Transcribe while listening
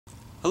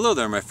Hello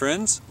there my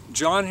friends,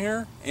 John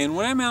here, and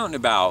when I'm out and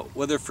about,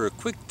 whether for a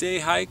quick day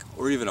hike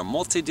or even a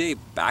multi-day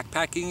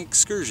backpacking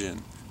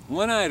excursion,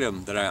 one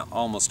item that I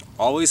almost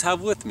always have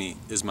with me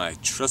is my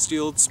trusty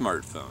old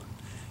smartphone.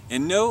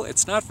 And no,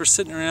 it's not for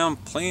sitting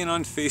around playing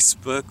on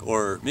Facebook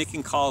or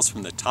making calls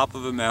from the top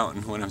of a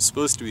mountain when I'm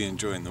supposed to be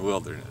enjoying the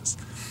wilderness.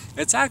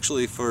 It's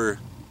actually for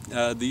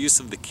the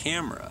use of the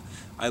camera.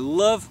 I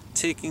love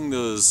taking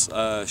those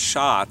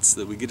shots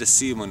that we get to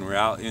see when we're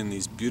out in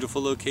these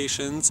beautiful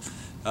locations,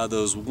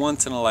 those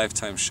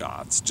once-in-a-lifetime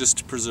shots, just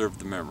to preserve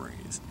the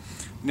memories.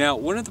 Now,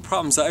 one of the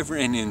problems I've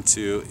ran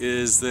into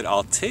is that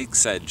I'll take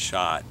said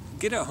shot,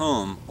 get it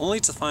home, only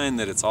to find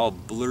that it's all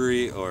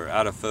blurry or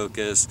out of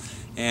focus,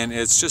 and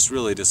it's just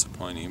really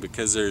disappointing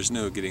because there's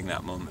no getting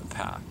that moment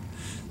back.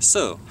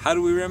 So, how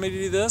do we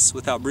remedy this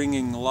without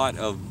bringing a lot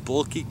of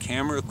bulky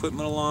camera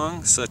equipment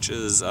along, such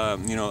as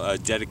a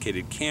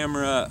dedicated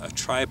camera, a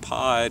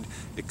tripod,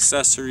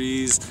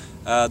 accessories?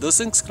 Those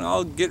things can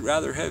all get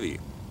rather heavy.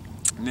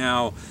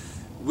 Now,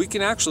 we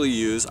can actually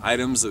use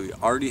items that we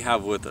already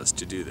have with us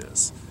to do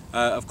this.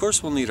 Of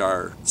course, we'll need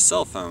our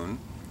cell phone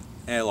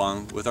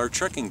along with our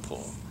trekking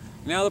pole.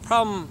 Now the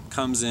problem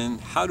comes in,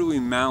 how do we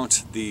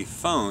mount the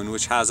phone,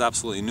 which has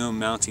absolutely no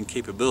mounting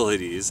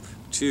capabilities,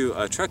 to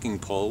a trekking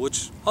pole,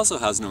 which also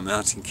has no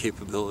mounting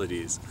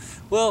capabilities?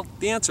 Well,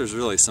 the answer is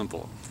really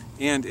simple,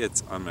 and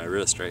it's on my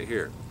wrist right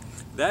here.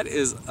 That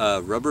is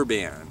a rubber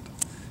band.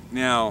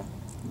 Now,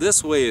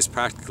 this weighs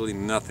practically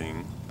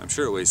nothing. I'm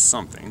sure it weighs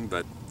something,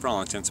 but for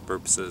all intents and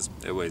purposes,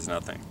 it weighs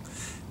nothing.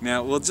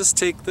 Now, we'll just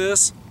take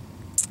this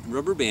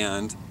rubber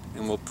band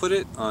and we'll put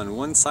it on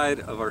one side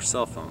of our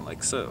cell phone,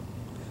 like so.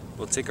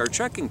 We'll take our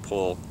trekking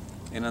pole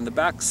and on the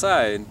back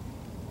side,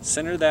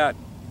 center that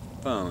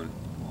phone,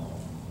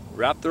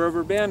 wrap the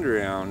rubber band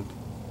around,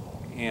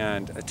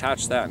 and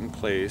attach that in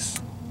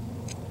place,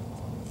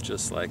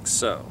 just like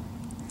so.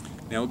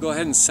 Now we'll go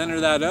ahead and center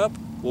that up.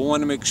 We'll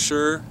want to make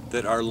sure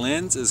that our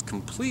lens is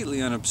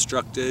completely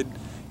unobstructed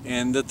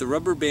and that the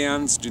rubber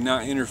bands do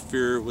not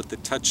interfere with the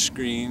touch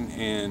screen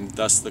and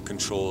thus the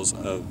controls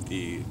of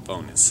the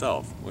phone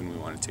itself when we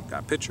want to take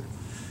that picture.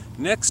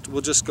 Next,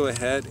 we'll just go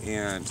ahead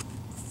and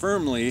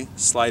firmly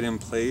slide in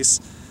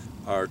place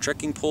our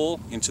trekking pole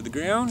into the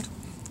ground.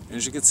 And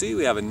as you can see,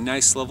 we have a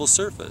nice level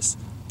surface.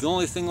 The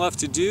only thing left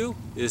to do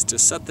is to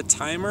set the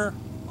timer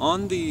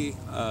on the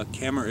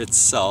camera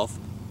itself,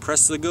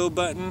 press the go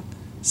button,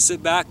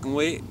 sit back and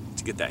wait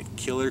to get that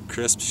killer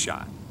crisp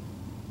shot.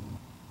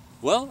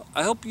 Well,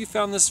 I hope you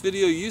found this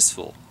video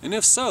useful, and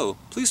if so,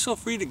 please feel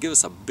free to give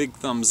us a big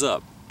thumbs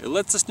up. It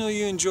lets us know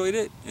you enjoyed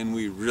it, and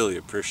we really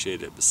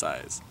appreciate it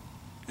besides.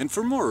 And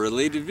for more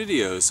related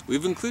videos,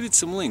 we've included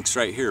some links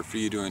right here for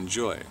you to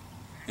enjoy.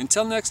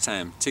 Until next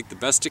time, take the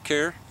best of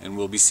care, and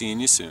we'll be seeing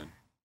you soon.